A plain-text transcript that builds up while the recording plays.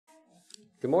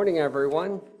Good morning,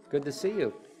 everyone. Good to see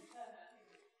you.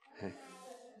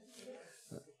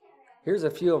 Here's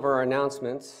a few of our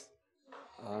announcements.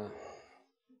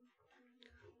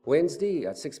 Wednesday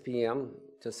at 6 p.m.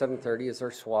 to 7:30 is our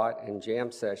SWAT and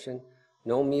jam session.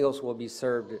 No meals will be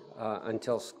served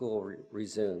until school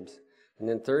resumes. And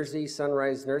then Thursday,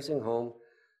 Sunrise Nursing Home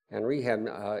and Rehab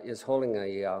is holding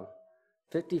a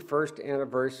 51st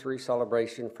anniversary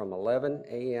celebration from 11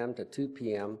 a.m. to 2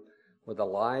 p.m. with a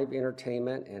live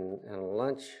entertainment and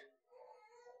lunch,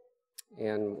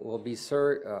 and will be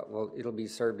served. It'll be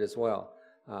served as well.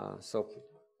 So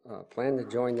plan to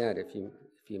join that if you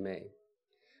may.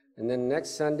 And then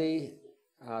next Sunday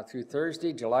through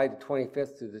Thursday, July the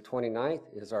 25th through the 29th,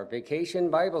 is our Vacation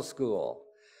Bible School,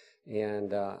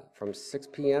 and from 6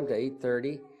 p.m. to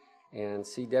 8:30. And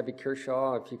see Debbie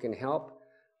Kershaw if you can help.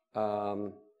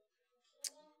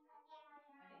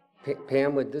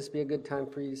 Pam, would this be a good time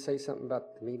for you to say something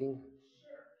about the meeting?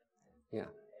 Sure. Yeah.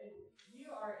 If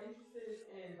you are interested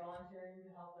in volunteering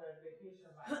to help the Vacation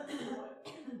Bible School,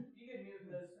 you could meet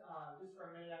with us just for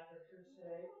a minute after church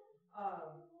today.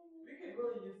 We could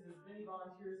really use as many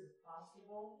volunteers as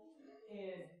possible,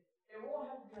 and it won't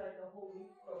have to be like the whole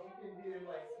week, but we can do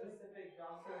like specific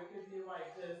jobs. So it could be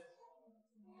like just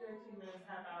 15 minutes,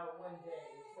 half hour, one day.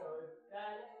 So if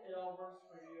that it all works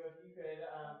for you, if you could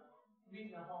meet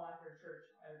in the hall after church,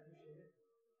 I'd appreciate it.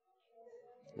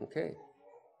 Okay.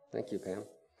 Thank you, Pam.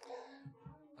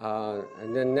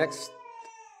 And then next,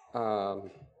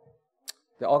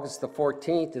 August the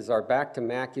 14th is our Back to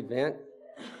Mac event,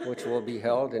 which will be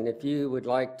held. And if you would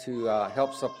like to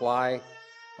help supply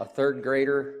a third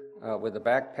grader with a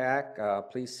backpack,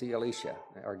 please see Alicia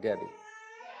or Debbie.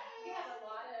 We have a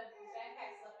lot of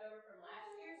backpacks left over from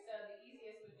last year, so the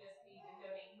easiest would just be to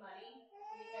donate money,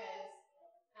 because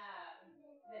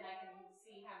then I can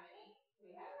see how many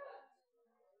we have left.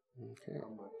 Okay.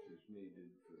 How much is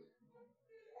needed for?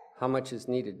 How much is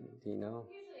needed? Do you know?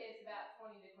 Usually it's about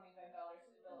 $20 to $25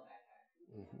 to fill a backpack.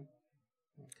 Mm-hmm.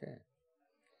 Okay.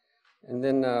 And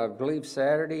then I believe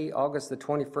Saturday, August the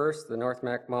 21st, the North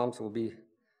Mac Moms will be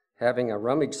having a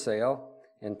rummage sale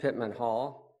in Pittman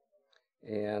Hall.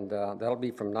 And that'll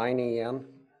be from 9 a.m.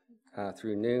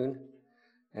 Through noon.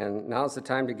 And now's the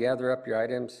time to gather up your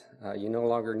items you no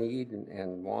longer need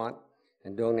and want,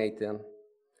 and donate them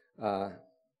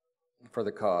for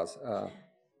the cause.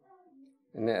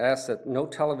 And they ask that no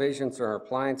televisions or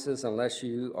appliances unless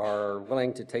you are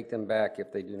willing to take them back if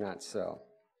they do not sell.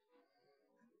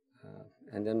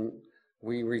 And then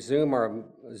we resume our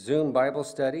Zoom Bible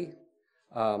study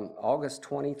August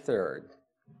 23rd.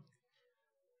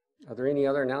 Are there any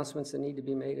other announcements that need to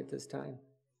be made at this time?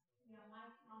 You know,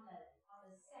 Mike, on the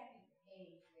second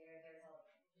page there's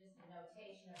just a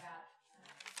notation about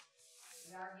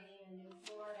we are getting a new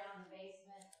floor down in the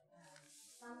basement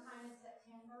sometime in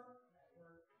September.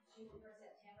 We're shooting for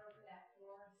September for that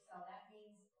floor, so that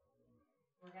means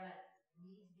we're going to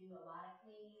need to do a lot of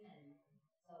cleaning, and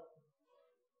so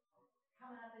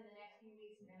coming up in the next few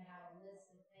weeks, we're going to have a list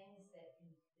of things that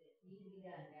need to be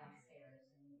done downstairs,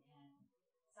 and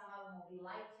some of them will be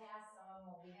light tasks, some of them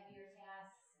will be heavier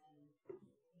tasks, and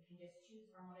you can just choose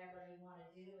from whatever you want to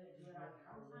do and do it on your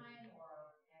own time, and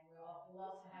we'll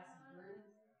also have some group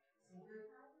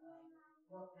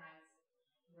work nights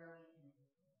where we can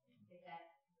get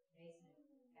that basement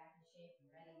back in shape and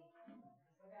ready.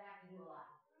 We're going to have to do a lot,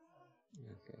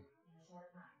 Okay. in a short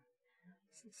time.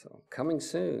 So coming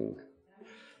soon.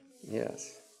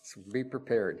 Yes. So be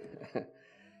prepared.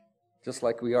 Just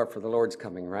like we are for the Lord's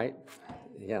coming, right?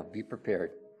 Yeah, be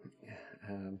prepared.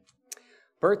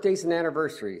 Birthdays and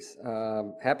anniversaries.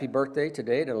 Happy birthday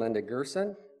today to Linda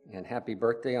Gerson, and happy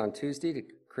birthday on Tuesday to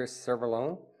Chris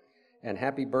Servalone, and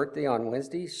happy birthday on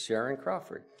Wednesday, Sharon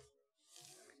Crawford.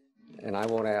 And I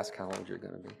won't ask how old you're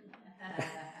going to be.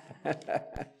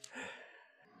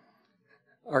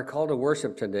 Our call to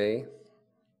worship today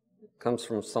comes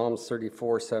from Psalms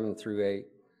 34, 7 through 8.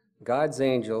 God's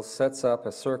angel sets up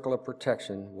a circle of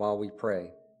protection while we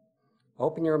pray.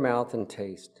 Open your mouth and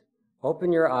taste.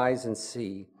 Open your eyes and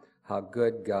see how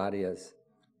good God is.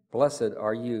 Blessed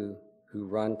are you who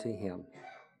run to him.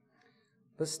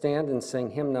 Let's stand and sing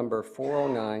hymn number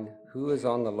 409, Who is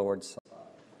on the Lord's Side.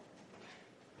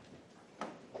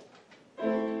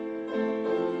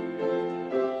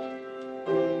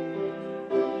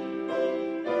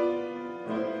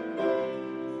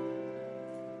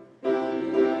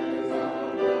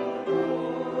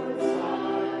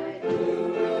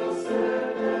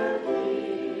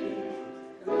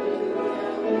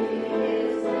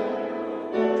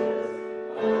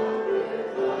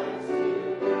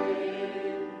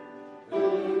 Who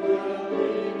will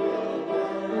lead the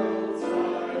world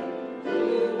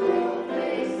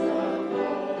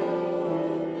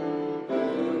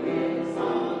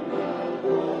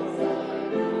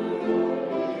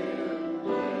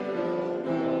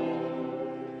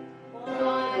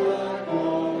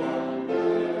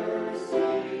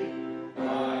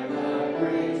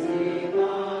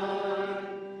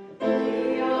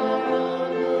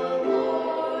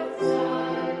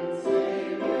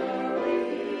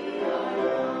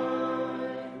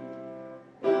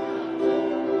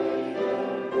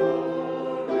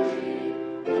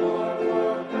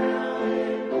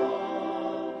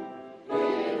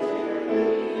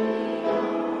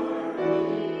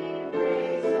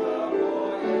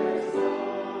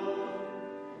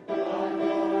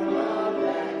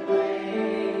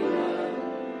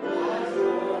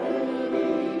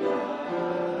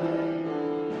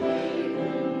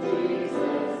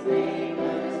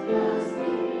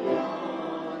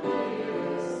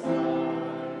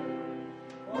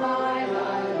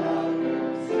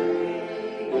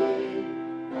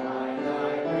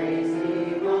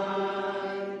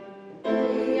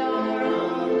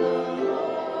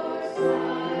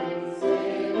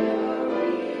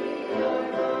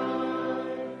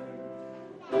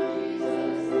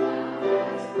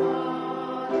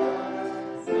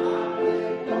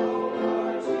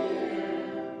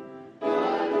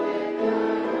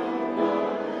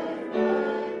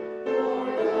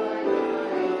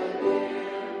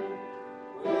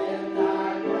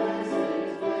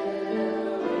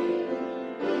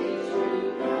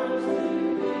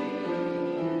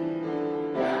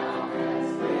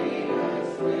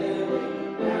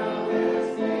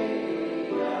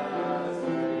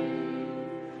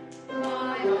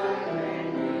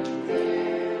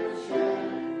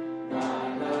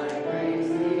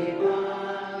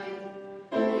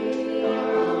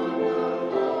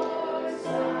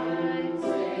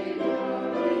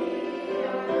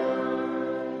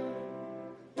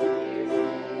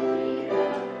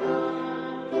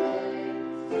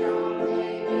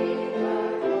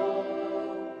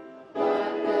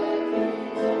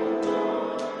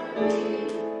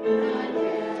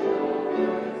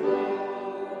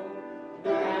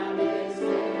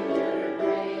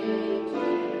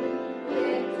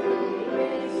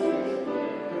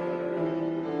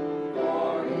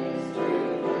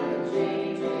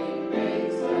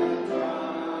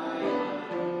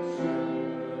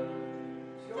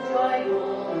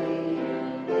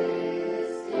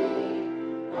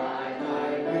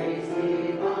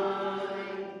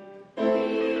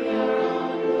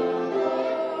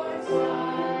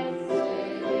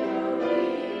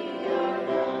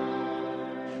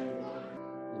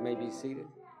be seated.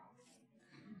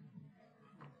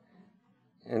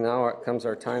 And now comes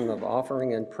our time of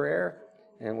offering and prayer,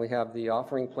 and we have the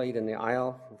offering plate in the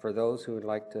aisle for those who would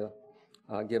like to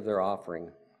give their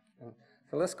offering.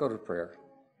 So let's go to prayer.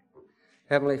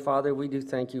 Heavenly Father, we do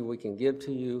thank you we can give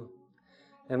to you,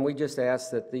 and we just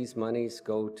ask that these monies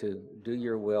go to do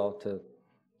your will,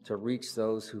 to reach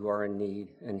those who are in need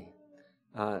and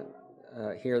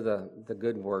hear the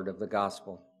good word of the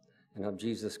gospel and of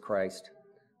Jesus Christ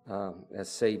as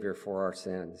Savior for our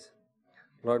sins.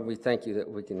 Lord, we thank you that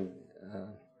we can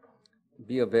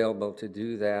be available to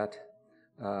do that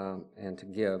and to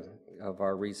give of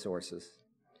our resources.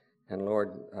 And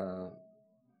Lord,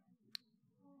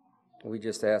 we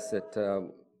just ask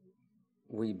that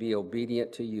we be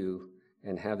obedient to you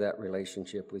and have that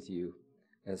relationship with you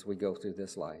as we go through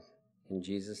this life. In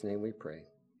Jesus' name we pray.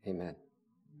 Amen.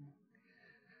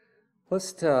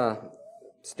 Let's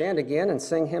stand again and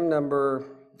sing hymn number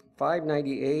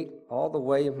 598, All the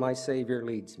Way My Savior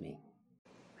Leads Me.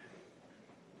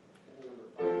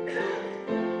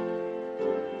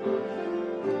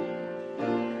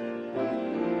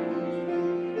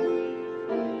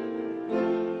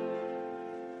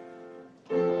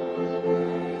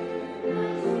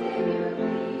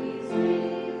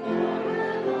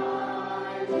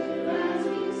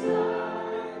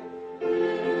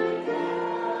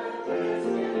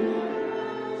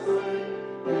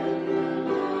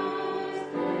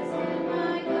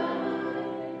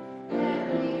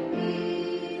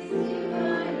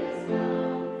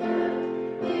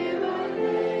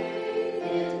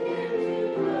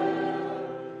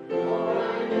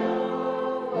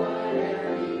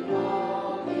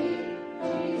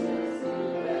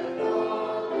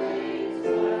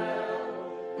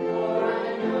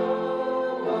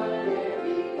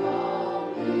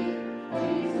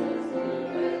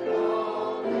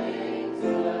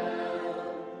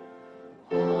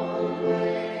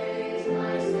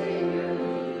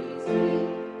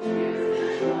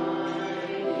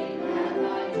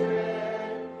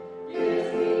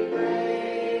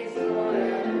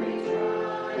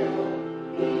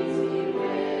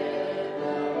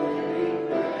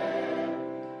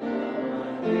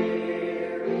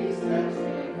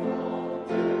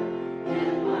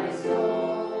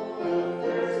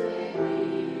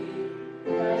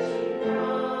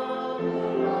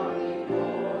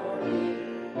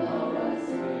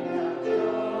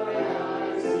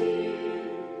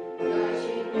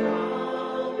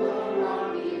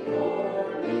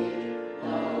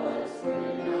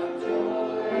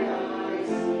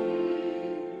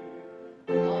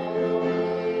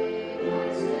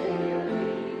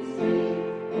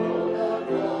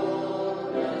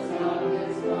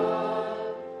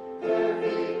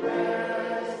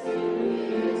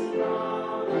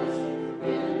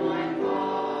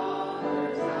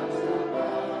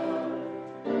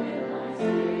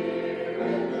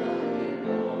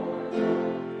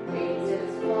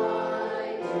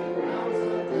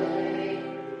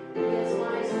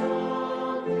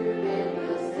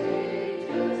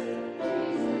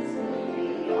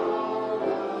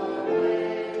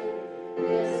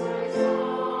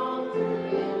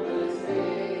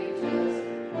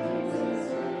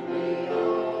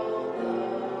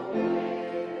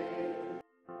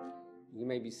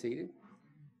 Be seated.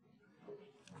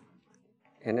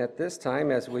 And at this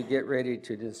time, as we get ready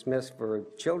to dismiss for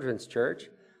Children's Church,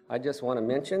 I just want to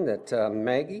mention that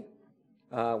Maggie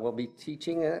will be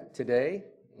teaching it today,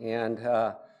 and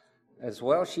as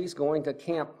well, she's going to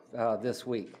camp this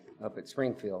week up at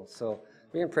Springfield. So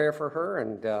be in prayer for her,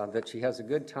 and that she has a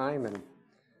good time and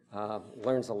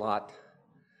learns a lot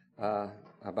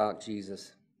about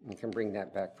Jesus and can bring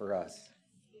that back for us.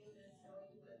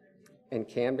 And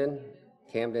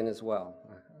Camden as well.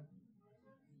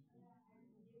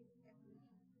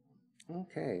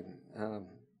 Okay.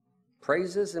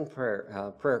 Praises and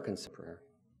prayer. Prayer.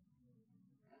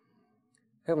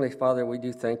 Heavenly Father, we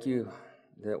do thank you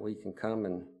that we can come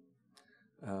and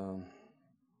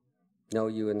know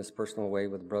you in this personal way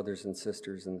with brothers and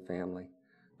sisters and the family.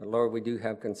 But Lord, we do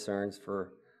have concerns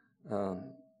for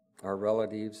our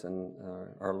relatives and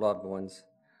our loved ones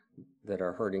that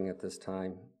are hurting at this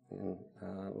time. And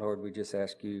Lord, we just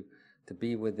ask you to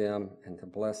be with them and to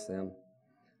bless them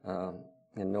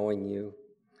in knowing you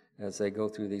as they go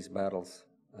through these battles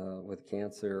with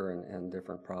cancer and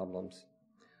different problems.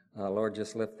 Lord,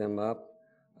 just lift them up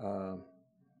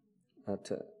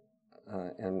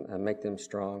and make them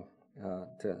strong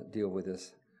to deal with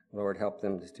this. Lord, help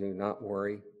them to not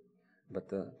worry, but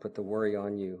to put the worry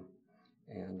on you.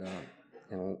 And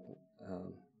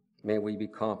may we be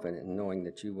confident in knowing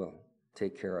that you will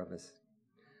take care of us,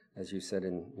 as you said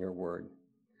in your word.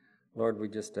 Lord, we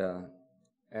just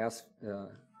ask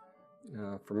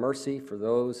for mercy for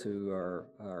those who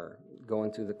are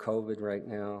going through the COVID right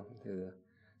now, who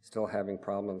still having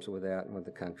problems with that and with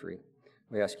the country.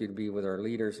 We ask you to be with our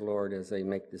leaders, Lord, as they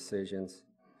make decisions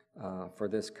for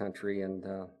this country and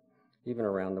even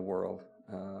around the world.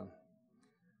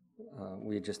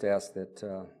 We just ask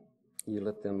that you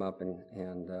lift them up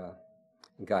and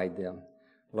guide them.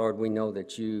 Lord, we know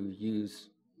that you use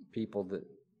people that,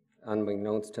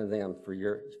 unbeknownst to them, for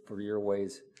your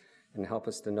ways, and help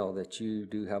us to know that you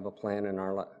do have a plan in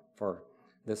our for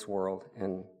this world,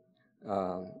 and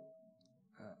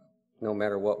no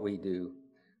matter what we do,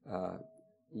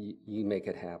 you make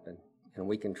it happen, and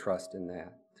we can trust in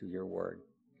that through your word.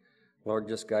 Lord,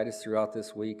 just guide us throughout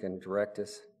this week and direct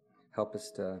us. Help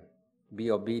us to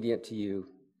be obedient to you.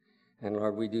 And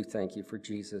Lord, we do thank you for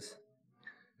Jesus,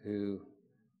 who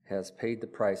has paid the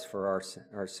price for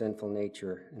our sinful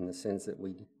nature and the sins that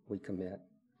we commit.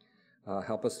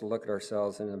 Help us to look at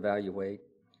ourselves and evaluate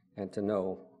and to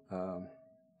know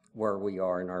where we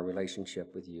are in our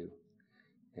relationship with you.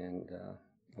 And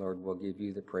Lord, we'll give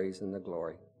you the praise and the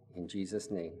glory. In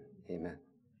Jesus' name, amen.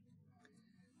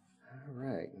 All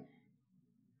right.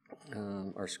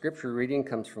 Our scripture reading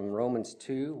comes from Romans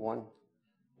 2,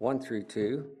 1 through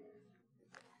 2.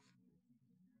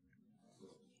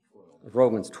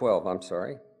 Romans 12, I'm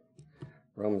sorry.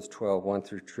 Romans 12, 1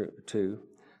 through 2.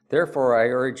 Therefore, I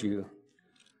urge you,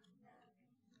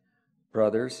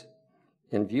 brothers,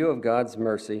 in view of God's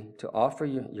mercy, to offer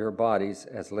your bodies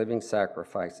as living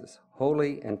sacrifices,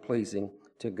 holy and pleasing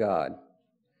to God.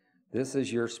 This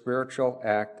is your spiritual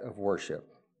act of worship.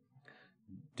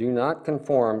 Do not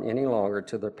conform any longer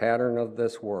to the pattern of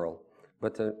this world,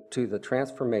 but to the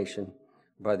transformation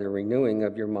by the renewing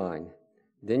of your mind.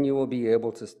 Then you will be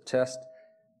able to test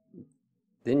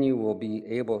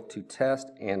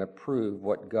and approve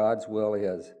what God's will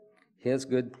is, his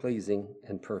good, pleasing,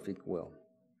 and perfect will.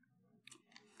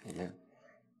 Amen.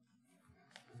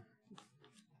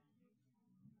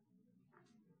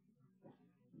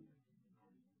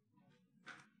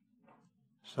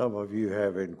 Some of you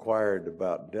have inquired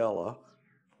about Della.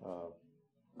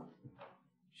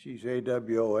 She's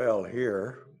AWOL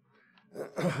here,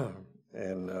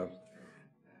 and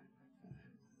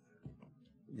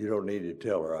you don't need to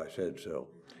tell her I said so.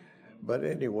 But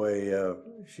anyway,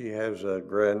 she has a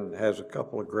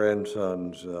couple of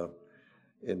grandsons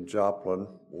in Joplin.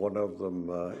 One of them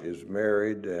is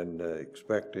married and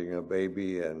expecting a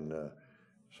baby, and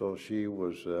so she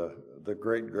was the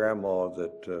great-grandma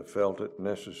that felt it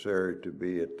necessary to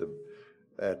be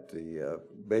at the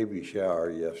baby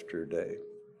shower yesterday.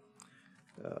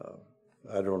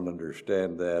 I don't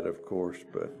understand that, of course,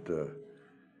 but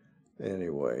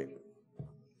anyway.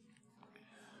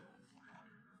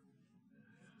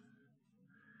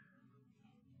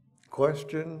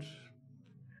 Questions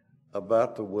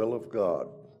about the will of God?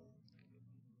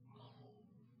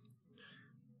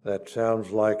 That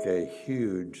sounds like a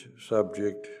huge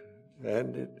subject,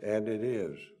 and it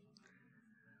is.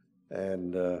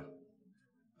 And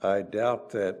I doubt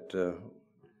that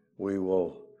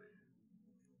we'll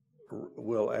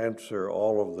answer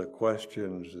all of the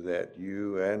questions that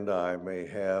you and I may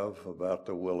have about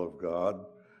the will of God.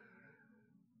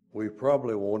 We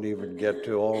probably won't even get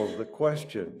to all of the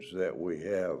questions that we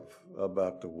have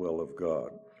about the will of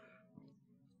God.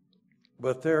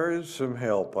 But there is some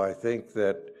help, I think,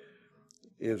 that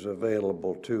is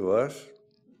available to us.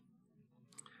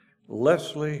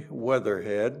 Leslie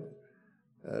Weatherhead,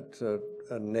 that's a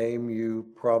name you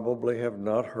probably have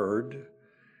not heard.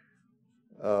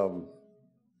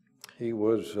 He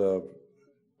was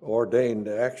ordained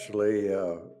actually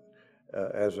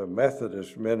as a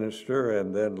Methodist minister,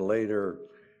 and then later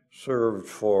served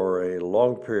for a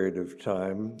long period of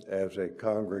time as a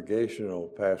congregational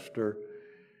pastor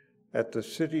at the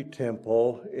City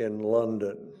Temple in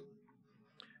London.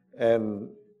 And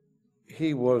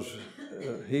he was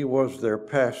their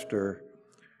pastor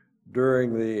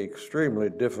during the extremely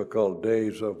difficult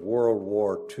days of World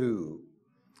War II.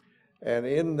 And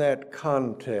in that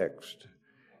context,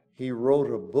 he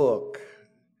wrote a book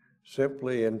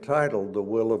simply entitled The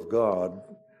Will of God.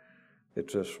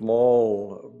 It's a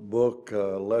small book,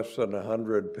 less than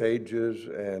 100 pages,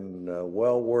 and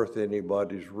well worth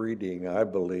anybody's reading, I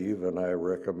believe, and I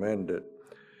recommend it.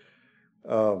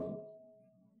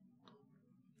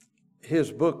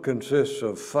 His book consists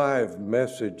of 5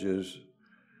 messages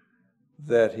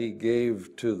that he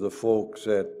gave to the folks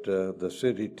at the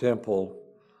City Temple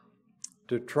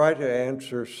to try to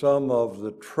answer some of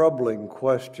the troubling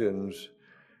questions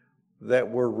that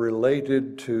were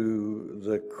related to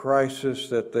the crisis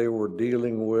that they were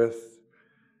dealing with,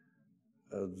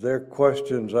 Their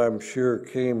questions, I'm sure,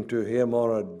 came to him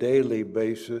on a daily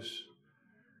basis,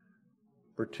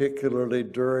 particularly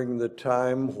during the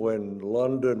time when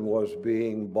London was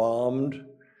being bombed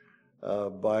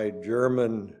by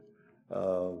German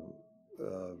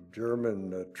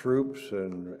troops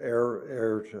and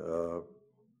air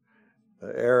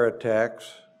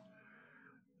attacks.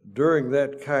 During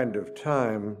that kind of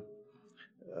time,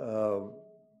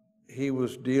 he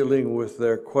was dealing with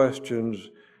their questions,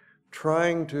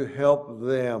 trying to help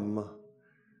them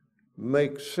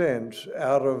make sense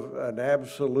out of an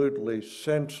absolutely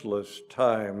senseless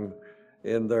time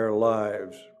in their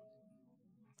lives.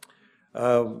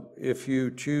 If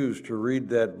you choose to read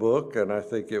that book, and I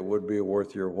think it would be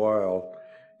worth your while,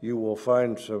 you will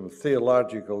find some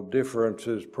theological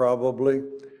differences probably,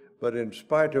 but in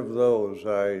spite of those,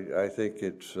 I think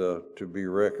it's to be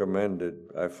recommended.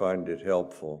 I find it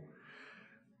helpful.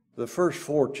 The first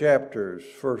four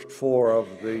of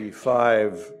the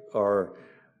 5 are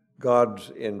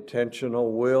God's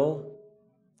intentional will,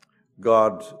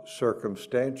 God's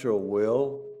circumstantial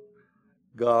will,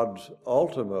 God's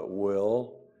ultimate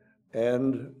will,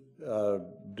 and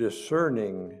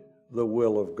discerning the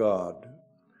will of God.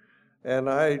 And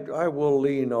I will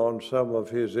lean on some of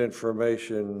his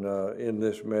information in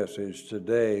this message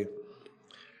today.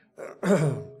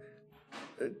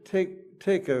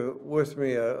 Take with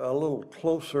me a little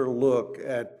closer look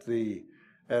at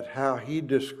how he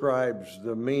describes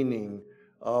the meaning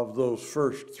of those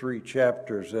first 3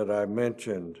 chapters that I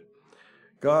mentioned.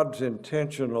 God's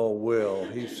intentional will.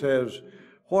 He says,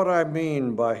 what I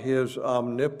mean by his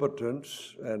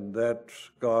omnipotence, and that's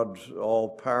God's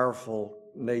all-powerful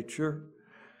nature,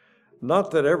 not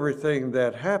that everything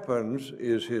that happens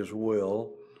is his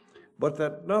will, but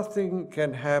that nothing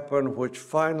can happen which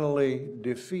finally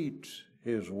defeats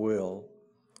his will.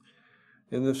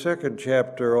 In the 2nd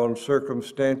chapter on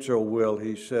circumstantial will,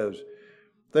 he says,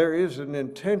 there is an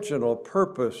intentional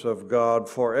purpose of God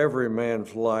for every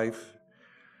man's life,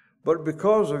 but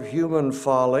because of human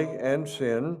folly and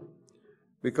sin,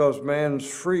 because man's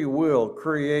free will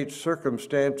creates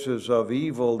circumstances of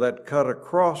evil that cut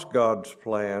across God's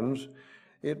plans,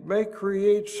 it may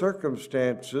create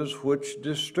circumstances which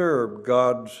disturb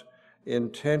God's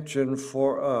intention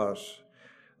for us.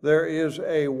 There is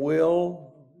a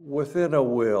will within a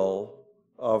will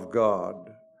of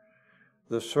God,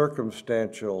 the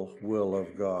circumstantial will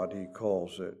of God, he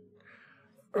calls it.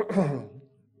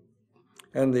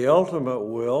 And the ultimate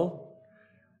will,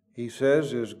 he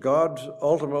says, is God's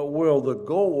ultimate will, the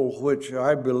goal which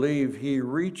I believe he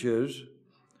reaches,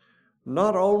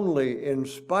 not only in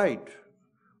spite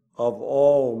of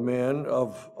all men,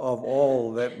 of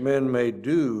all that men may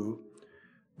do,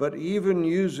 but even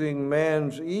using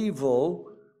man's evil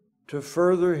to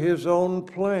further his own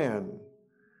plan.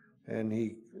 And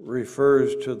he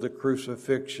refers to the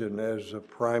crucifixion as a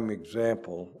prime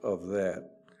example of that.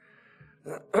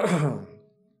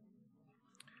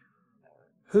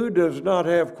 Who does not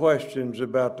have questions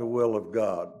about the will of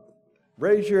God?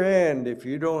 Raise your hand if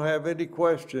you don't have any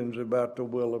questions about the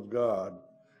will of God.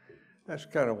 That's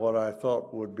kind of what I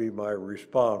thought would be my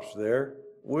response there.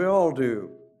 We all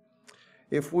do.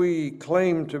 If we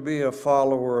claim to be a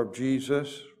follower of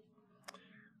Jesus,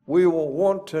 we will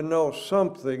want to know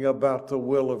something about the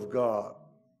will of God.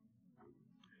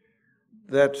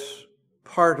 That's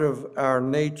part of our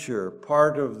nature,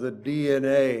 part of the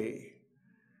DNA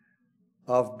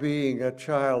of being a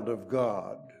child of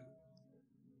God.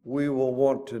 We will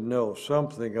want to know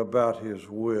something about his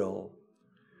will.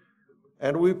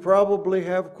 And we probably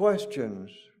have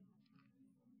questions.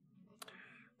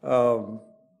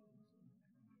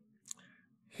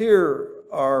 Here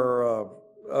are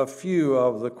a few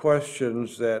of the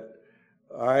questions that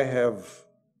I have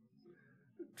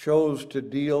chose to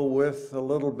deal with a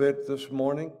little bit this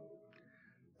morning.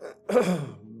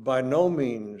 By no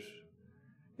means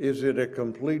is it a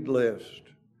complete list.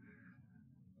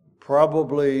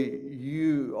 Probably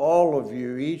you, all of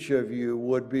you, each of you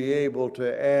would be able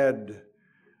to add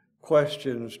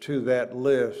questions to that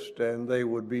list, and they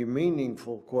would be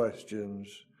meaningful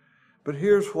questions. But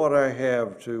here's what I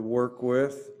have to work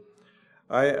with.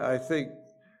 I think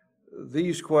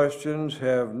these questions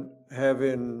have,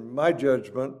 in my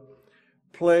judgment,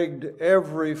 plagued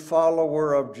every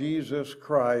follower of Jesus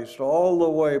Christ all the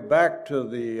way back to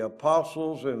the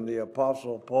apostles and the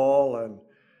Apostle Paul and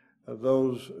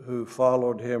those who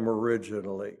followed him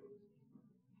originally.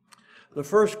 The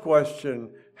first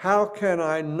question, how can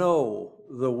I know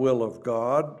the will of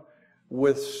God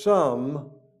with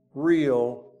some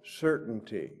real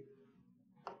certainty?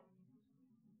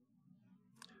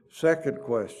 Second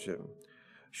question,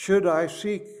 Should I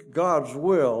seek God's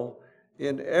will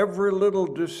in every little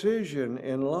decision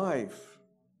in life?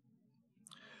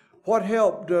 What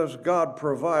help does God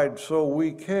provide so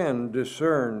we can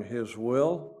discern His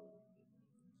will?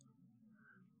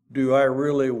 Do I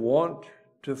really want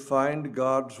to find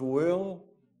God's will?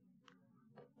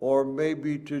 Or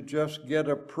maybe to just get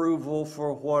approval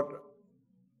for what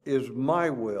is my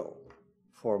will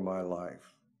for my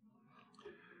life?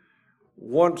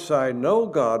 Once I know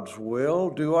God's will,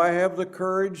 do I have the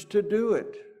courage to do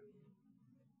it?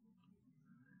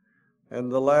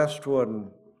 And the last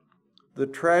one, the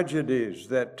tragedies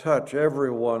that touch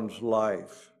everyone's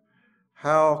life,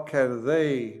 how can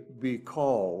they be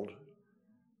called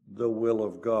the will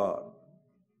of God?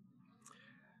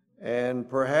 And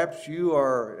perhaps you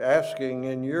are asking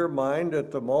in your mind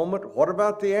at the moment, what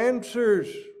about the answers?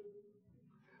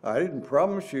 I didn't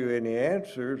promise you any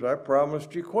answers. I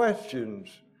promised you questions.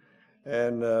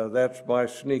 And that's my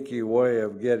sneaky way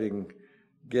of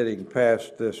getting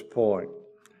past this point.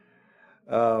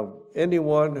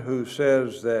 Anyone who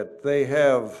says that they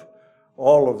have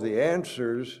all of the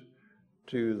answers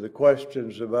to the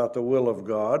questions about the will of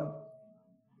God,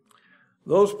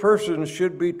 those persons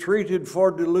should be treated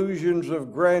for delusions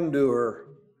of grandeur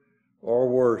or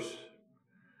worse.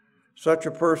 Such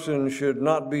a person should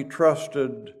not be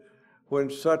trusted when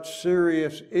such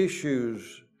serious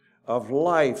issues of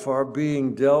life are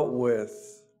being dealt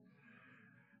with.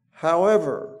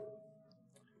 However,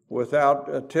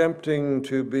 without attempting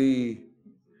to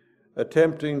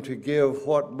give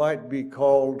what might be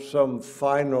called some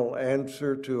final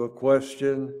answer to a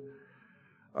question,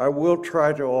 I will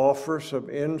try to offer some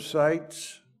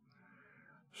insights,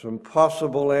 some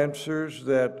possible answers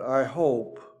that I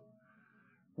hope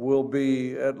will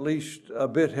be at least a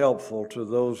bit helpful to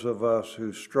those of us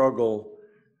who struggle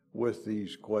with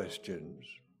these questions.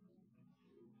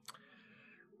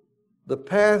 The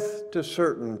path to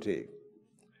certainty.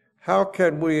 How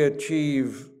can we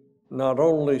achieve not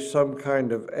only some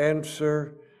kind of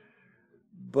answer,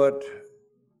 but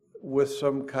with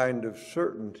some kind of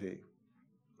certainty?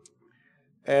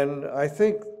 And I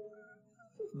think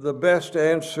the best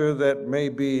answer that may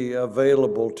be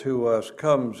available to us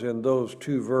comes in those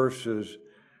two verses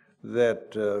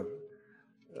that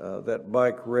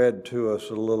Mike read to us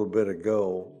a little bit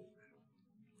ago.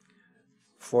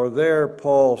 For there,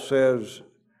 Paul says,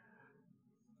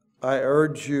 I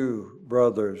urge you,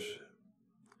 brothers,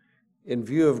 in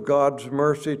view of God's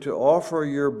mercy, to offer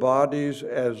your bodies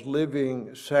as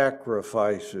living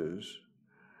sacrifices.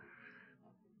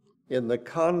 In the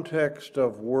context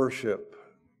of worship,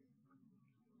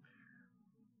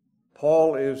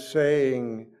 Paul is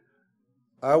saying,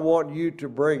 I want you to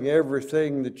bring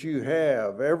everything that you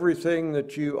have, everything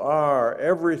that you are,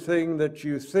 everything that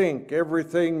you think,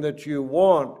 everything that you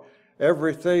want,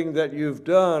 everything that you've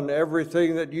done,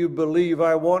 everything that you believe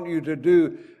I want you to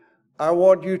do. I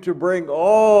want you to bring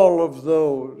all of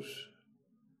those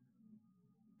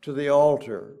to the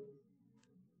altar.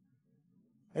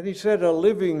 And he said, a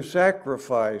living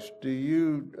sacrifice. Do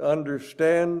you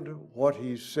understand what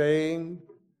he's saying?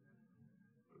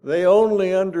 They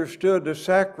only understood a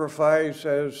sacrifice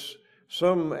as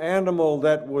some animal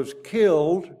that was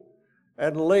killed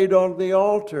and laid on the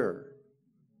altar.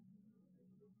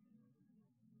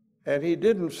 And he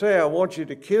didn't say, I want you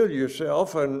to kill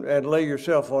yourself and lay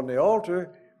yourself on the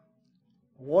altar.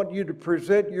 I want you to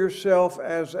present yourself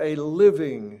as a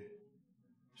living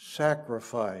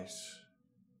sacrifice.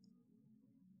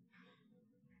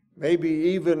 Maybe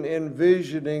even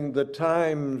envisioning the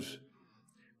times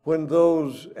when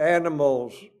those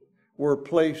animals were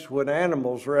placed on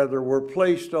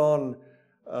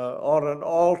an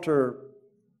altar.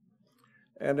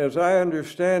 And as I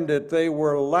understand it, they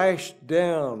were lashed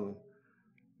down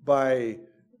by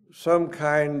some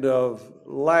kind of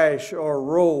lash or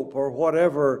rope or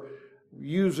whatever,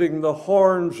 using the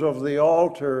horns of the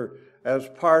altar as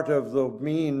part of the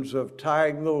means of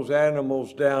tying those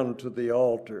animals down to the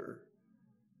altar.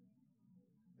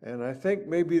 And I think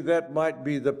maybe that might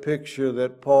be the picture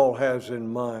that Paul has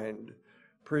in mind.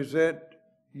 Present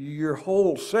your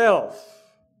whole self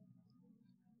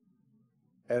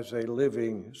as a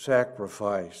living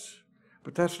sacrifice.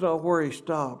 But that's not where he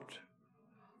stopped.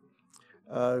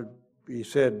 He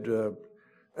said,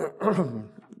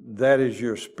 that is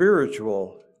your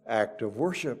spiritual act of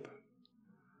worship.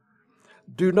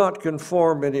 Do not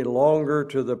conform any longer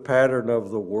to the pattern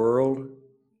of the world.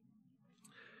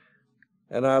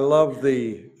 And I love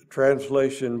the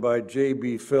translation by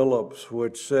Gerald Phillips,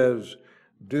 which says,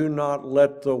 do not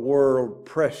let the world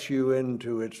press you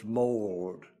into its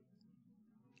mold,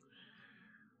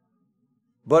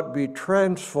 but be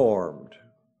transformed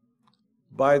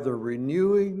by the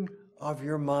renewing of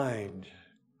your mind.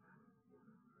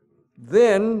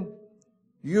 Then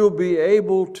you'll be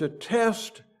able to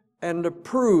test and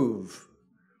approve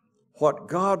what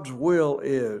God's will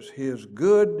is, His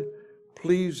good,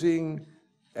 pleasing,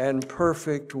 and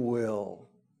perfect will.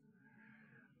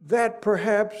 That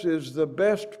perhaps is the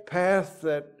best path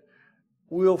that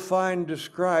we'll find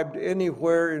described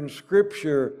anywhere in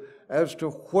Scripture as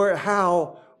to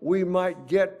how we might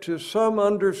get to some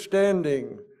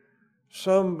understanding,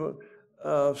 some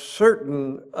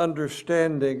certain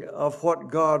understanding of what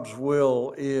God's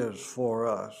will is for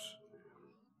us.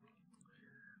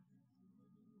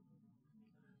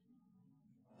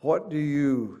 What do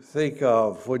you think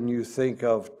of when you think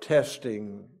of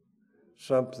testing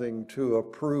something to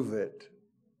approve it?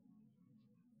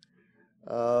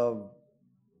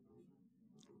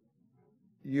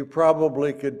 You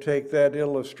probably could take an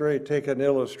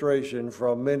illustration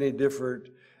from many different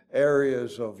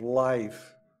areas of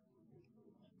life.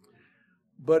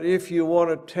 But if you want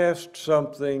to test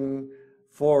something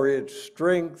for its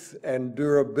strength and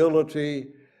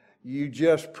durability, you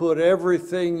just put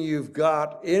everything you've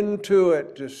got into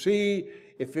it to see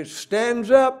if it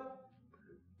stands up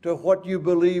to what you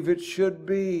believe it should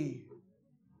be.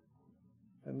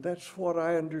 And that's what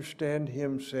I understand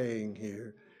him saying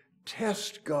here.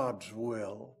 Test God's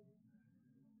will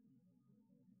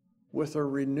with a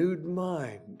renewed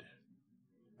mind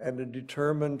and a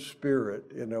determined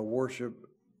spirit in a worship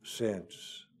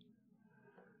sense.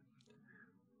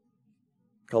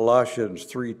 Colossians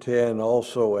 3:10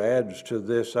 also adds to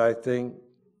this, I think,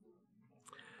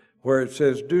 where it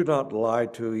says, do not lie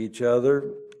to each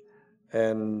other.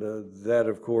 And that,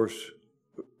 of course,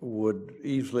 would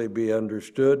easily be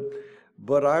understood.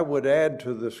 But I would add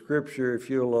to the scripture, if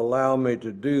you'll allow me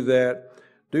to do that,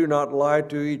 do not lie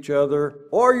to each other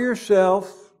or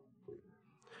yourself,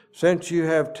 since you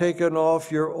have taken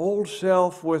off your old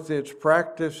self with its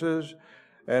practices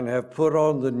and have put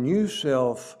on the new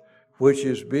self, which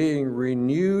is being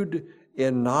renewed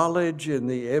in knowledge in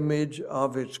the image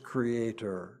of its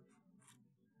creator.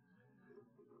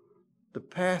 The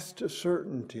path to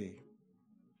certainty.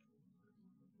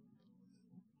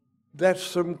 That's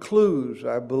some clues,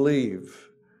 I believe,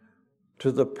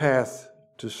 to the path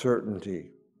to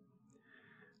certainty.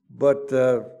 But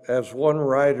as one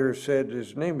writer said,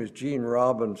 his name is Gene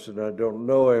Robinson, I don't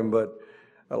know him, but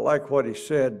I like what he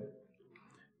said.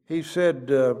 He said,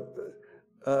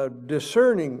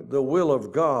 discerning the will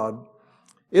of God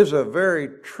is a very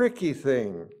tricky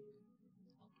thing,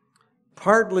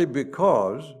 partly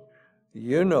because,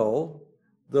 the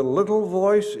little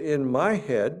voice in my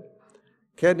head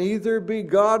can either be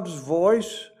God's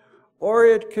voice or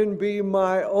it can be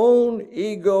my own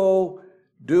ego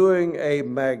doing a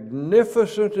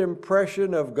magnificent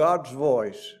impression of God's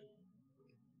voice.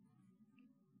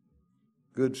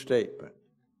 Good statement.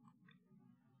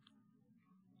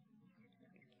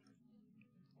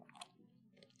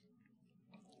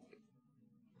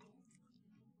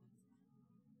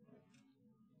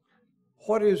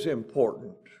 What is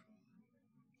important?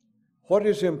 What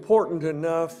is important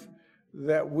enough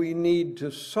that we need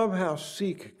to somehow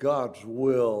seek God's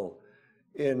will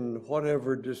in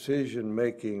whatever decision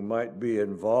making might be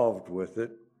involved with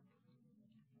it?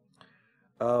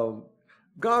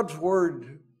 God's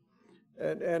word,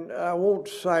 and I won't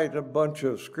cite a bunch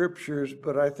of scriptures,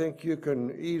 but I think you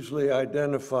can easily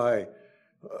identify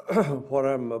what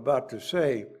I'm about to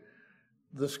say.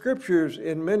 The scriptures,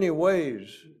 in many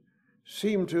ways,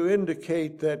 seem to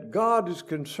indicate that God is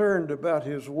concerned about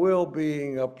his will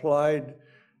being applied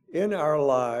in our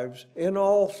lives in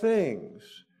all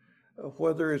things,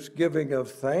 whether it's giving of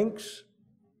thanks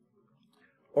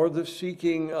or the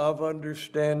seeking of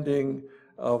understanding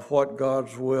of what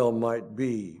God's will might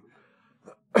be.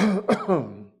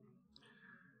 But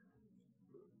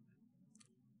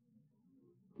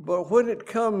when it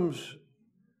comes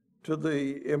to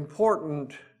the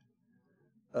important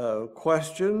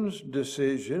questions,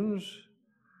 decisions,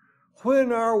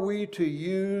 when are we to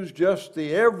use just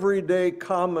the everyday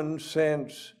common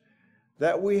sense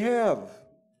that we have?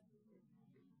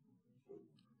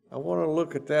 I want to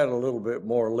look at that a little bit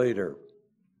more later.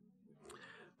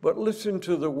 But listen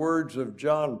to the words of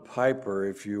John Piper,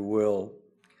 if you will.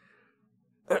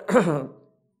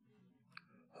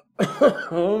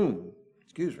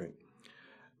 Excuse me.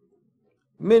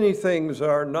 Many things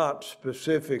are not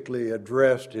specifically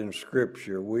addressed in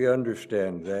Scripture. We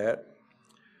understand that.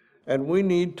 And we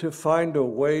need to find a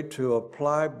way to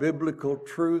apply biblical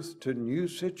truth to new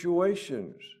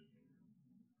situations.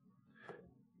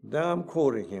 Now I'm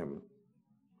quoting him.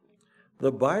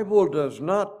 The Bible does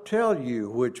not tell you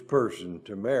which person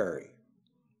to marry.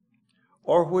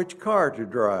 or which car to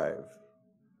drive,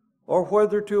 or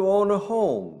whether to own a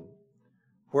home,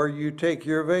 where you take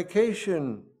your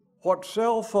vacation, what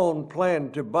cell phone plan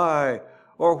to buy,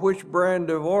 or which brand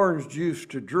of orange juice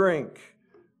to drink,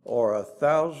 or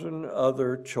 1,000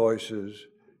 other choices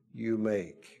you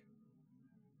make.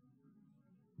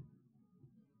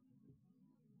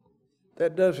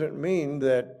 That doesn't mean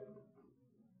that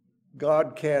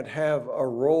God can't have a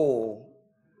role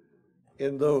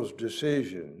in those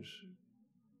decisions.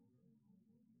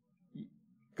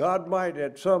 God might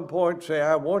at some point say,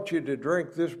 I want you to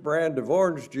drink this brand of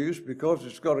orange juice because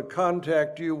it's going to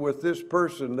contact you with this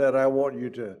person that I want you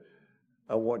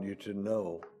to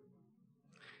know.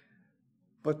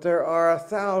 But there are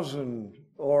 1,000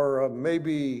 or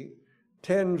maybe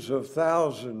tens of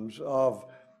thousands of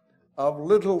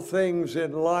little things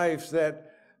in life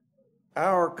that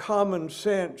our common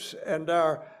sense and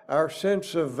our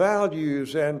sense of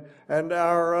values and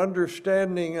our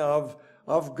understanding of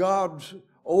God's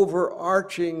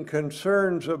overarching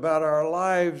concerns about our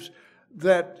lives,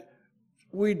 that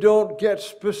we don't get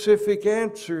specific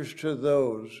answers to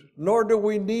those, nor do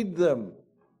we need them.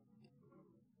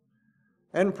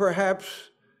 And perhaps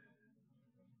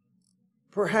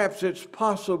it's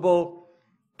possible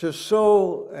to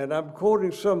so, and I'm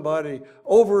quoting somebody,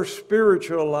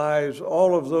 over-spiritualize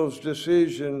all of those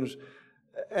decisions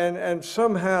and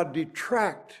somehow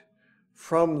detract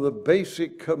from the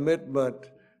basic commitment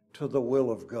to the will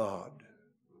of God.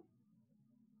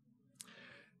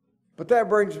 But that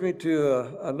brings me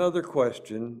to another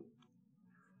question.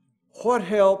 What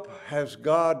help has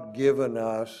God given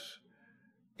us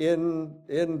in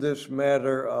this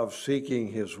matter of seeking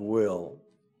His will?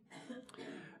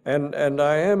 And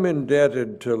I am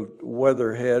indebted to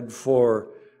Weatherhead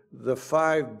for the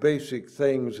 5 basic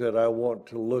things that I want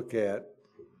to look at,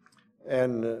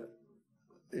 and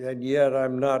yet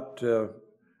I'm not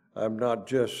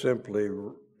just simply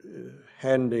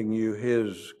handing you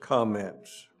his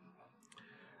comments.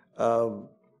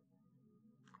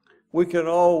 We can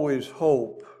always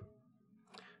hope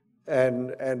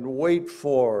and wait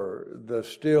for the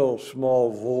still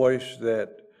small voice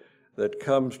that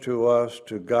comes to us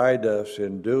to guide us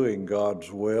in doing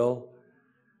God's will.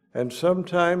 And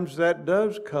sometimes that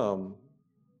does come.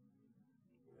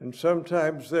 And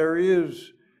sometimes there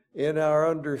is in our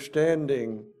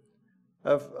understanding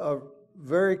a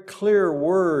very clear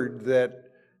word that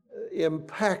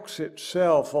impacts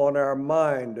itself on our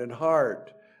mind and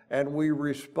heart, and we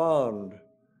respond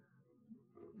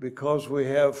because we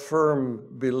have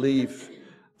firm belief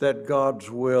that God's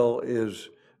will is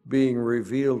being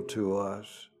revealed to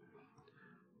us.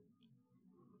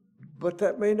 But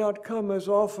that may not come as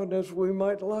often as we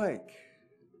might like.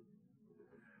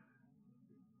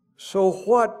 So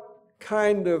what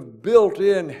kind of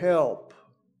built-in help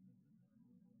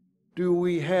do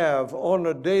we have on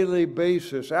a daily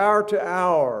basis, hour to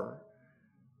hour,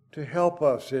 to help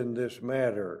us in this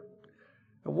matter?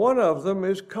 And one of them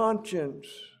is conscience.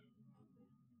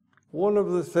 One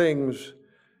of the things,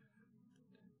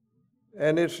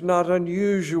 and it's not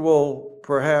unusual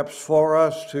perhaps for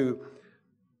us to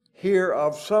hear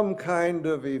of some kind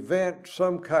of event,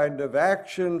 some kind of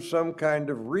action, some kind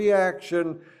of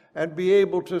reaction, and be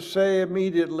able to say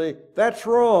immediately, that's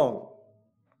wrong.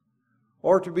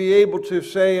 Or to be able to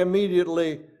say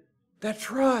immediately,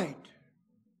 that's right.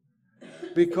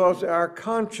 Because our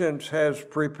conscience has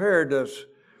prepared us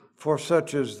for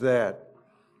such as that.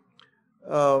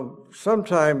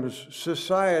 Sometimes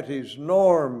society's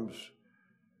norms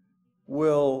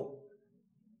will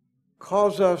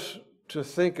cause us to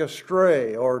think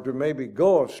astray or to maybe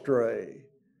go astray.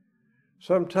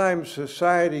 Sometimes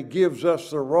society gives us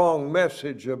the wrong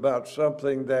message about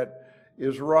something that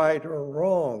is right or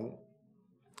wrong.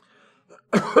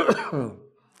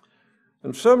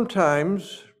 And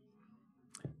sometimes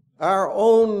our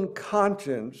own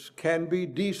conscience can be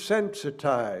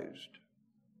desensitized.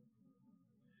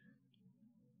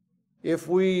 If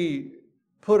we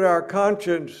put our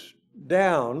conscience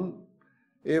down,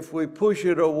 if we push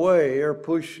it away or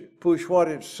push what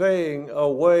it's saying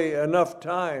away enough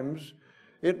times,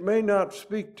 it may not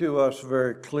speak to us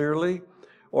very clearly,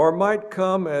 or might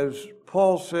come, as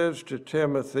Paul says to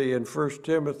Timothy in 1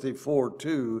 Timothy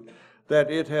 4:2, that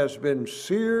it has been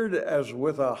seared as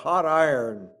with a hot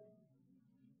iron.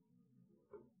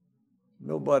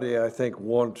 Nobody, I think,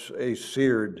 wants a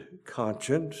seared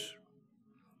conscience,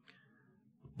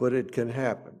 but it can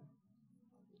happen.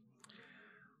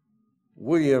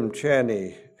 William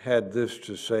Chaney had this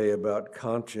to say about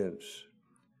conscience.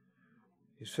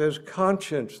 He says,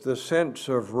 conscience, the sense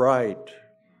of right,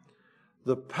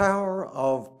 the power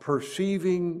of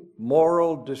perceiving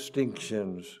moral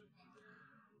distinctions,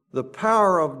 the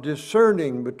power of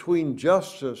discerning between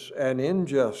justice and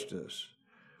injustice,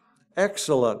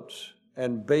 excellence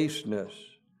and baseness,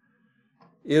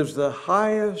 is the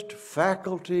highest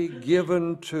faculty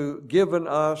given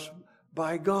us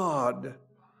by God,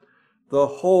 the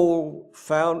whole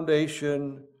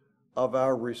foundation of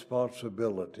our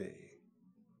responsibility.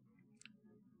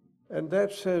 And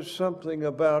that says something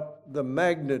about the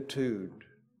magnitude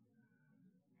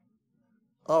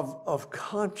of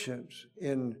conscience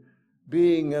in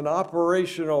being an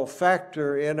operational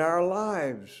factor in our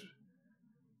lives.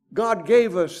 God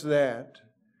gave us that.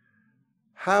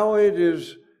 How it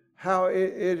is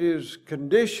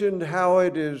conditioned, how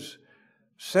it is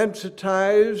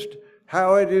sensitized,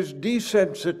 how it is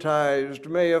desensitized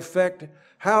may affect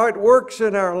how it works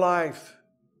in our life.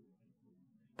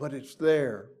 But it's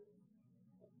there.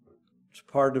 It's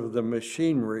part of the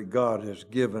machinery God has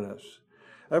given us.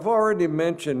 I've already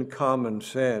mentioned common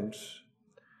sense.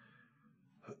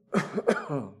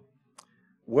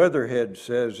 Weatherhead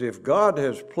says, if God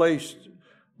has placed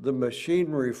the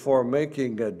machinery for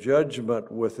making a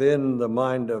judgment within the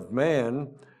mind of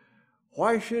man,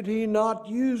 why should he not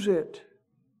use it?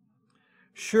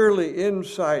 Surely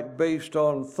insight based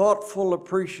on thoughtful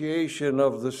appreciation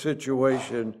of the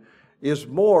situation is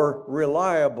more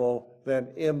reliable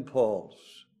than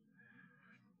impulse.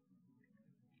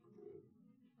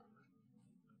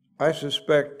 I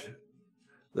suspect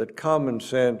that common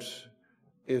sense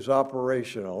is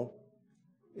operational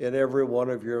in every one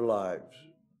of your lives.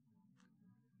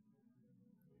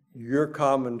 Your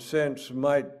common sense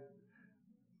might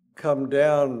come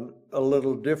down a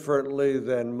little differently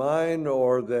than mine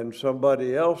or than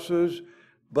somebody else's,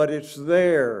 but it's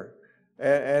there,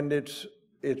 and it's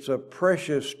a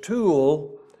precious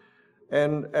tool,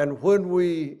 and when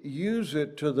we use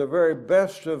it to the very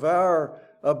best of our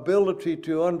ability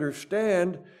to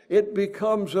understand, it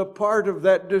becomes a part of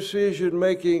that decision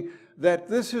making that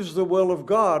this is the will of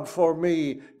God for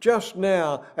me just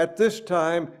now, at this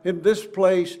time, in this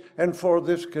place, and for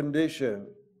this condition.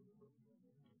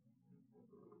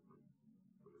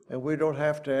 And we don't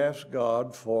have to ask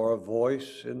God for a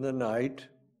voice in the night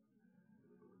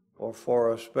or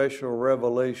for a special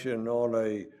revelation on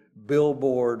a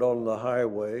billboard on the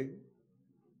highway.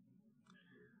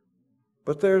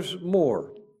 But there's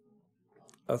more.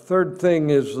 A third thing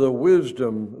is the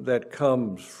wisdom that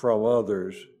comes from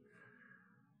others.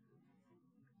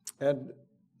 And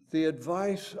the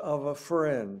advice of a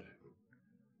friend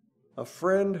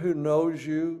who knows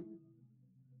you,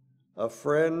 a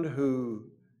friend who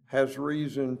has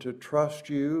reason to trust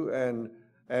you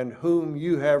and whom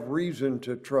you have reason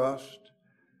to trust.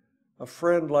 A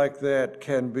friend like that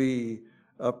can be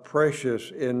a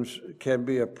precious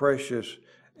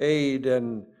aid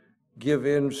and give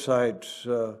insights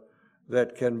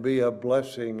that can be a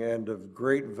blessing and of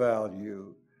great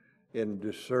value in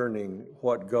discerning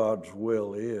what God's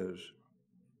will is.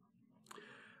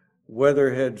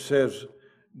 Weatherhead says,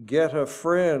 get a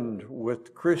friend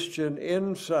with Christian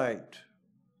insight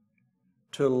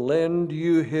to lend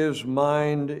you his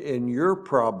mind in your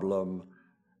problem,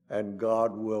 and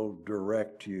God will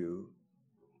direct you.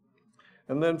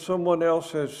 And then someone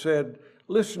else has said,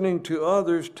 listening to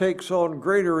others takes on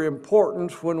greater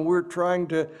importance when we're trying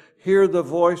to hear the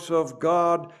voice of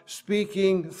God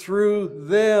speaking through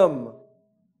them.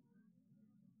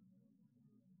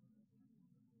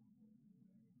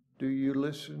 Do you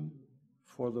listen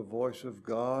for the voice of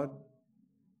God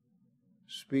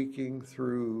speaking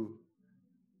through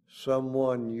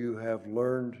someone you have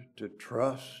learned to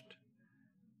trust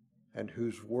and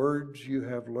whose words you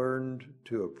have learned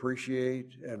to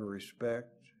appreciate and respect?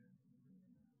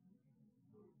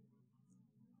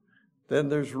 Then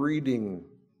there's reading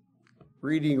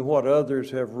what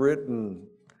others have written,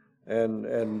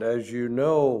 and as you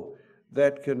know,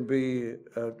 that can be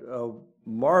a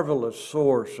marvelous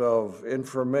source of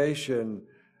information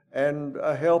and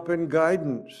a help and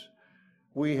guidance.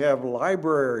 We have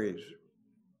libraries.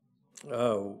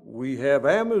 We have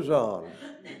Amazon.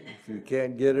 If you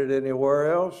can't get it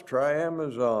anywhere else, try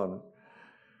Amazon.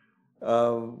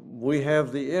 We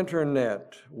have the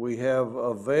internet. We have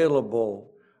available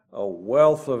a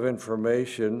wealth of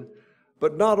information,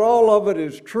 but not all of it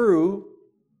is true,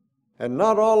 and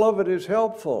not all of it is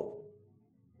helpful.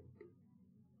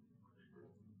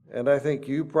 And I think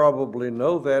you probably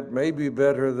know that maybe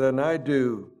better than I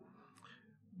do.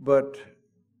 But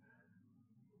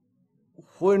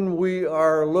when we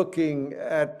are looking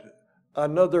at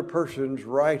another person's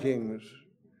writings,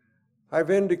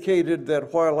 I've indicated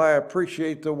that while I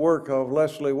appreciate the work of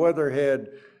Leslie Weatherhead,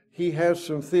 he has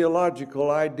some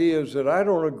theological ideas that I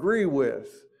don't agree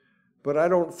with, but I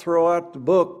don't throw out the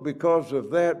book because of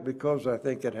that, because I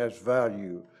think it has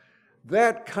value.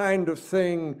 That kind of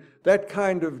thing, that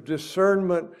kind of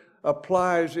discernment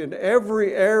applies in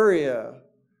every area,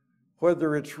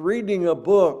 whether it's reading a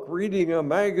book, reading a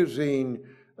magazine,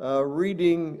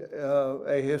 reading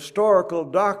a historical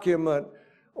document,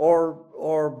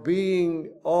 or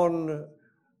being on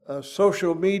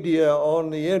social media on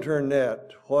the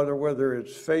internet, whether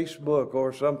it's Facebook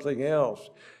or something else.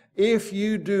 If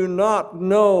you do not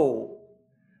know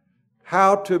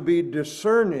how to be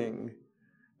discerning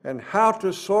and how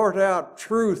to sort out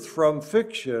truth from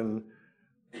fiction,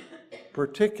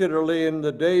 particularly in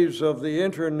the days of the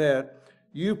internet,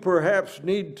 you perhaps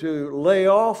need to lay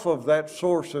off of that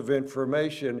source of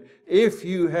information if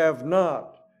you have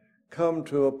not come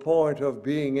to a point of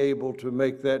being able to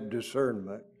make that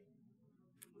discernment.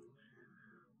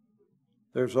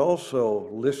 There's also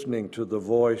listening to the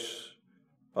voice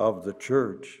of the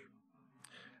church.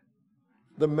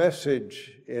 The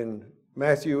message in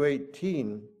Matthew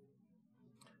 18,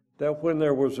 that when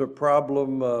there was a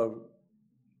problem,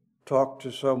 talk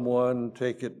to someone,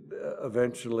 take it,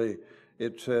 eventually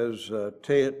it says,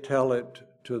 tell it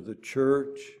to the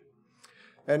church.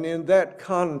 And in that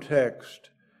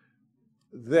context,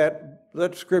 that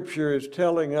scripture is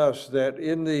telling us that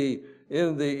in the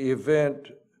event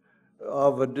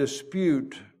of a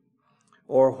dispute,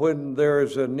 or when there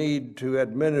is a need to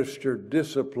administer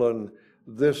discipline,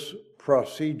 this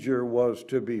procedure was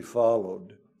to be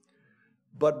followed.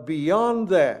 But beyond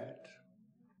that,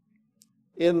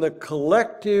 in the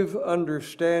collective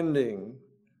understanding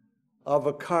of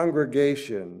a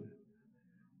congregation,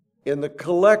 in the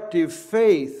collective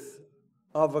faith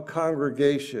of a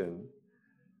congregation,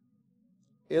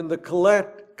 in the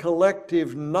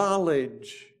collective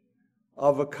knowledge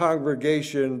of a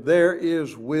congregation, there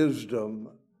is wisdom.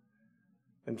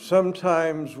 And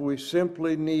sometimes we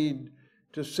simply need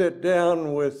to sit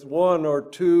down with one or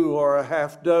two or a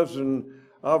half dozen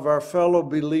of our fellow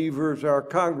believers, our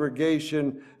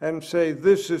congregation, and say,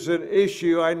 this is an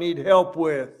issue I need help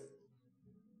with.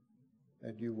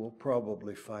 And you will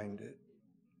probably find it.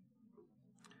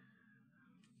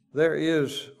 There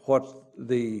is what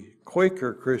the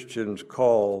Quaker Christians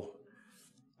call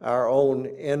our own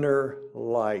inner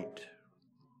light.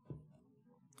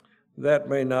 That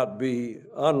may not be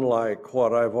unlike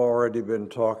what I've already been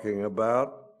talking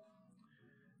about,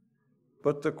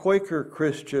 but the Quaker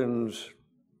Christians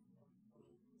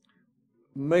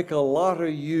make a lot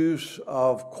of use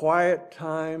of quiet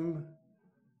time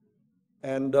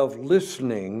and of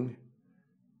listening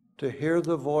to hear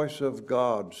the voice of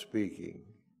God speaking.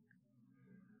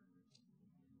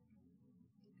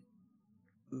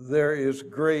 There is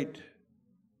great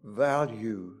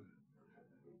value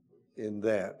in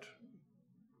that.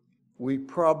 We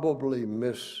probably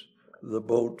miss the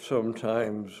boat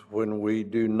sometimes when we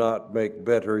do not make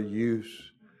better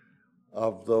use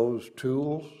of those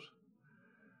tools,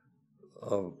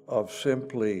 of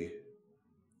simply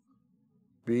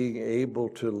being able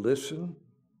to listen,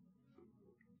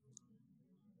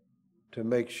 to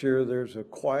make sure there's a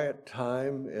quiet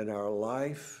time in our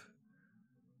life,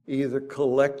 either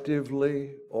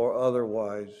collectively or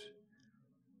otherwise,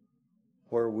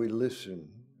 where we listen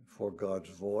for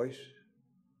God's voice.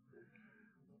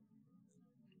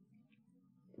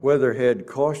 Weatherhead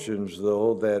cautions,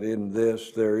 though, that in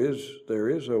this there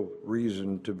is a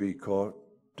reason to be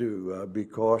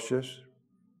cautious.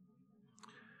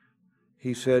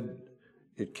 He said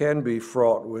it can be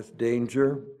fraught with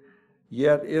danger,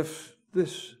 yet if the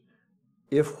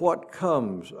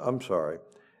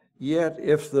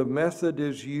method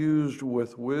is used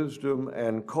with wisdom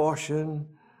and caution,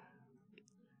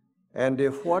 and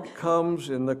if what comes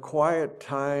in the quiet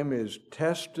time is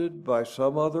tested by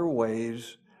some other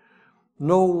ways,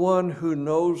 no one who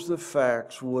knows the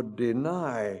facts would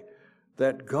deny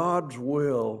that God's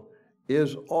will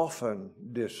is often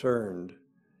discerned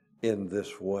in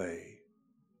this way.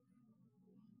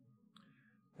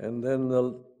 And then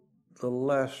the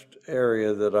last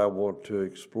area that I want to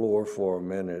explore for a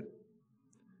minute.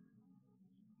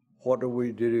 What do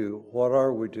we do? What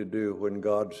are we to do when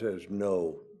God says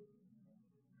no?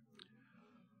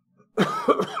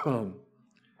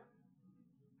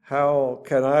 How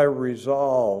can I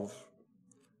resolve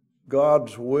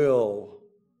God's will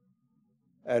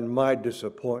and my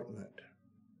disappointment?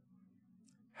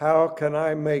 How can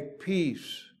I make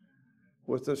peace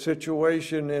with the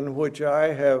situation in which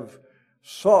I have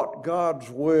sought God's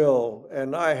will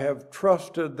and I have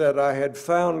trusted that I had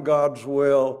found God's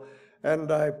will,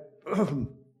 and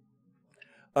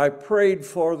I prayed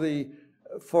for the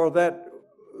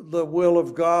the will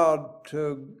of God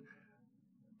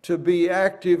to be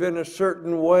active in a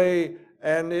certain way,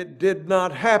 and it did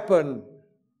not happen.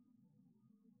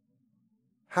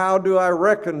 How do I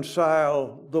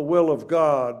reconcile the will of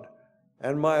God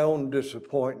and my own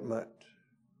disappointment?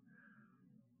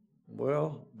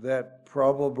 Well, that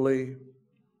probably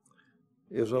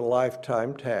is a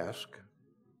lifetime task.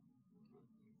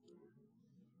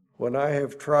 When I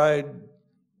have tried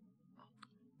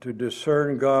to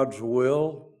discern God's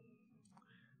will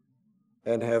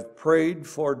and have prayed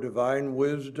for divine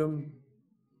wisdom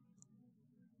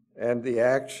and the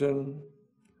action,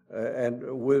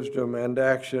 and wisdom and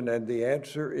action, and the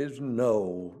answer is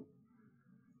no.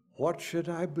 What should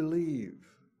I believe?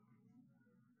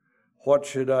 What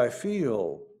should I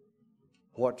feel?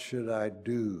 What should I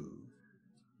do?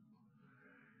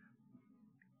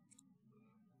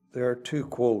 There are two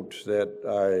quotes that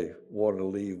I want to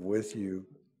leave with you.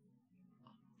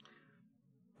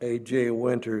 A.J.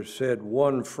 Winters said,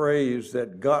 "One phrase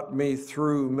that got me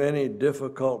through many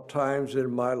difficult times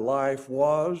in my life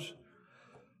was,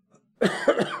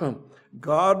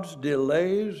 God's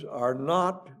delays are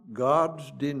not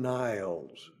God's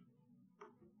denials."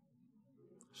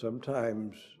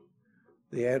 Sometimes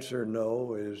the answer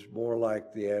no is more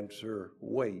like the answer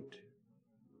wait.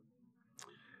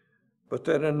 But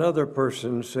then another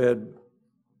person said,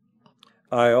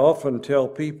 "I often tell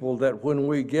people that when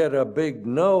we get a big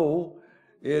no,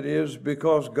 it is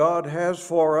because God has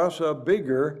for us a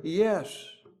bigger yes.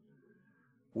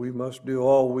 We must do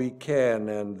all we can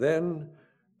and then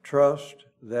trust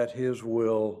that His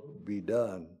will be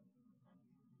done."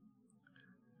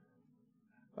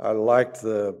 I liked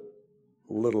the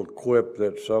little quip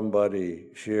that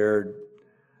somebody shared.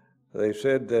 They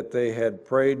said that they had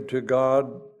prayed to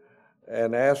God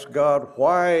and asked God,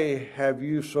 "Why have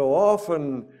you so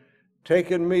often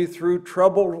taken me through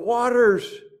troubled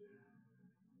waters?"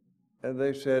 And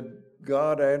they said,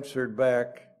 God answered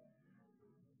back,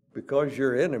 "Because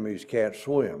your enemies can't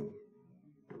swim."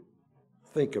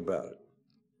 Think about it.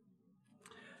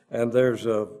 And there's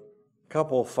a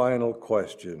couple final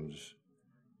questions.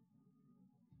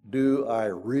 Do I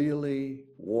really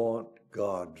want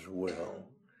God's will?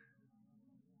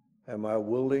 Am I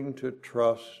willing to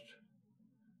trust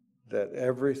that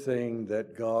everything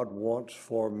that God wants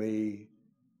for me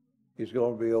is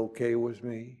going to be okay with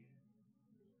me?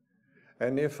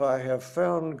 And if I have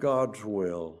found God's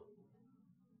will,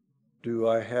 do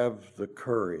I have the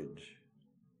courage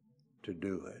to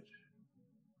do it?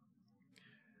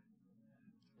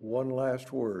 One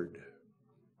last word.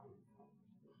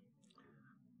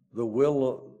 The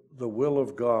will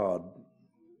of God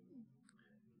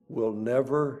will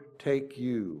never take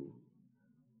you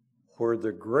where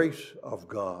the grace of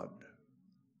God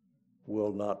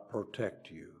will not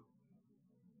protect you.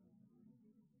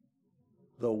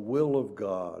 The will of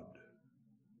God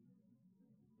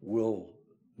will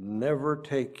never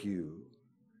take you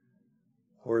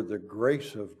where the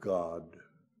grace of God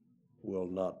will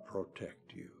not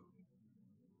protect you.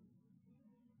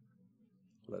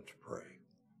 Let's pray.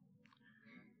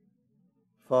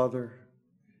 Father,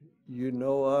 you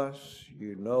know us,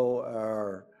 you know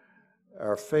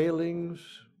our failings,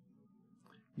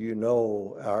 you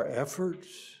know our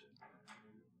efforts,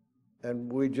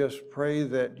 and we just pray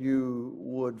that you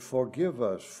would forgive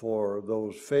us for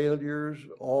those failures,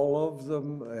 all of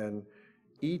them and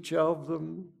each of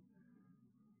them,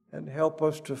 and help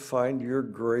us to find your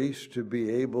grace to be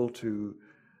able to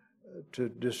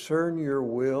discern your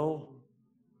will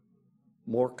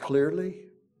more clearly,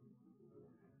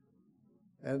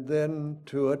 and then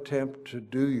to attempt to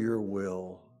do your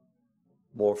will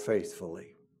more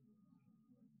faithfully.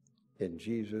 In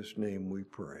Jesus' name we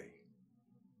pray.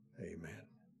 Amen.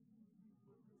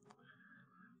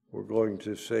 We're going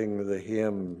to sing the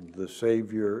hymn, "The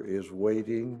Savior is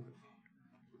Waiting,"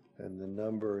 and the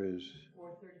number is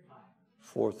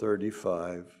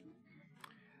 435.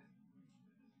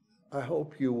 I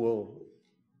hope you will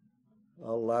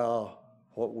allow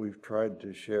what we've tried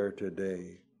to share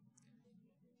today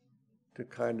to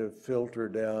kind of filter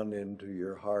down into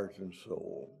your heart and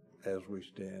soul as we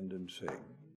stand and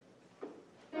sing.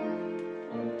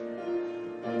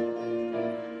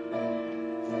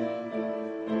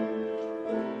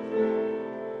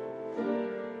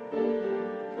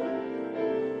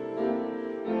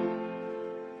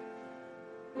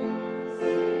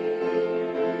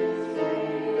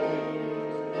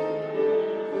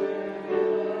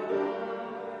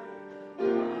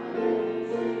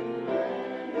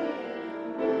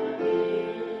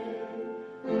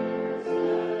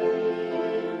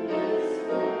 Study in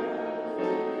this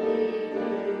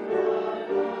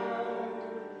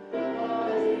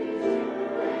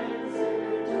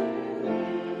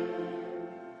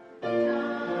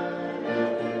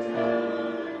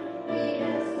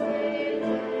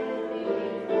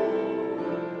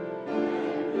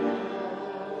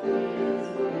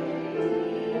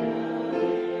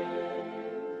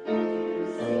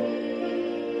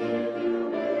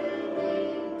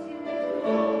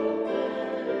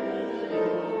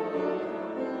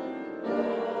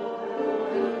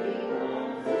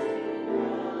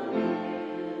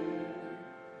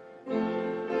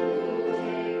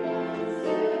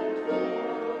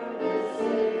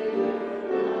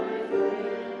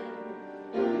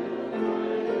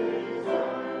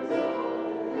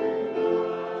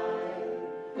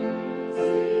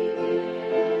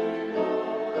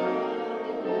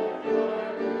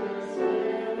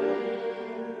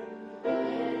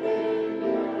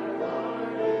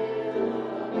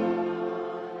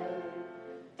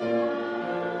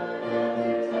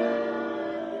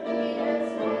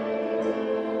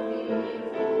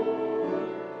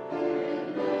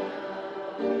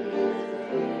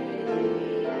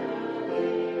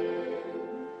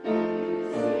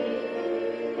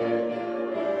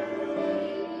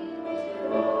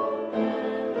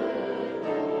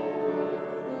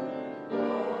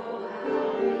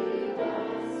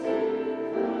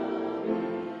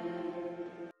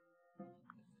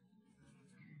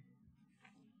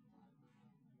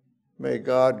May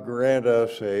God grant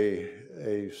us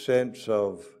a sense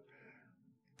of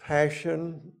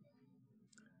passion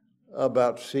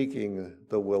about seeking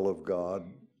the will of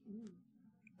God,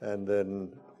 and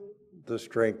then the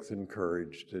strength and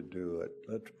courage to do it.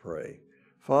 Let's pray.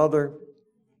 Father,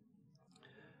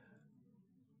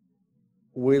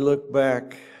 we look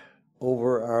back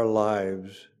over our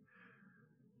lives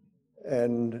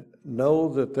and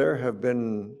know that there have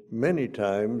been many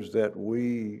times that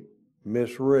we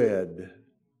misread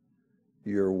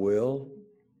your will,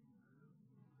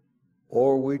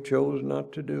 or we chose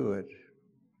not to do it.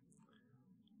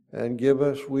 And give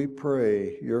us, we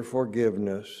pray, your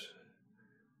forgiveness,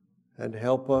 and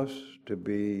help us to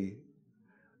be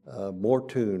more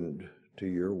tuned to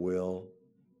your will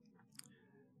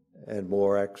and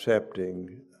more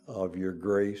accepting of your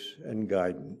grace and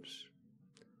guidance.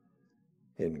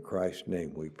 In Christ's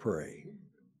name we pray.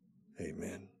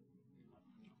 Amen.